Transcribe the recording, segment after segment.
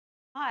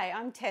Hi,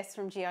 I'm Tess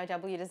from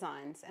GIW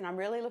Designs, and I'm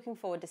really looking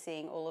forward to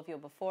seeing all of your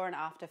before and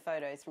after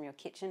photos from your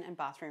kitchen and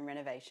bathroom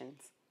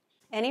renovations.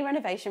 Any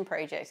renovation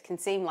project can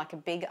seem like a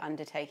big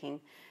undertaking.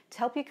 To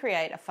help you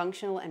create a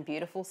functional and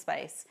beautiful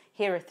space,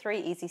 here are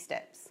 3 easy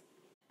steps.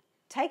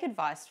 Take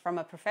advice from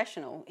a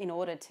professional in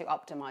order to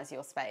optimise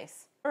your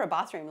space. For a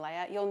bathroom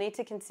layout, you'll need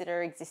to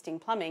consider existing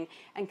plumbing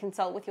and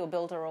consult with your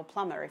builder or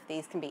plumber if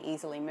these can be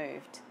easily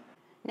moved.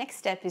 Next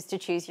step is to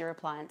choose your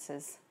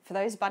appliances. For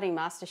those budding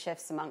master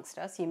chefs amongst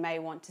us, you may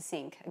want to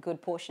sink a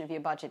good portion of your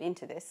budget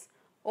into this,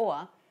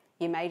 or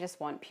you may just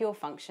want pure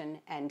function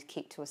and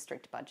keep to a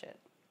strict budget.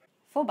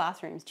 For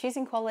bathrooms,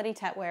 choosing quality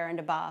tapware and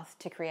a bath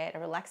to create a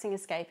relaxing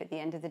escape at the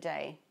end of the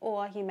day,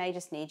 or you may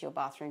just need your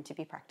bathroom to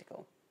be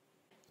practical.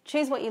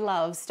 Choose what you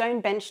love.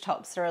 Stone bench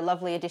tops are a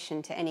lovely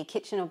addition to any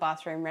kitchen or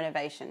bathroom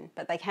renovation,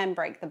 but they can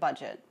break the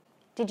budget.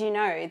 Did you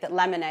know that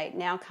laminate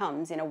now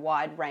comes in a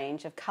wide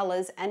range of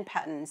colours and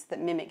patterns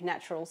that mimic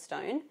natural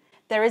stone?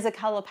 There is a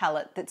colour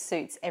palette that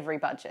suits every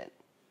budget.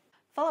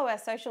 Follow our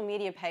social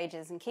media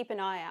pages and keep an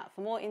eye out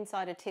for more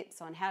insider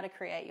tips on how to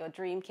create your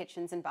dream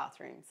kitchens and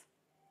bathrooms.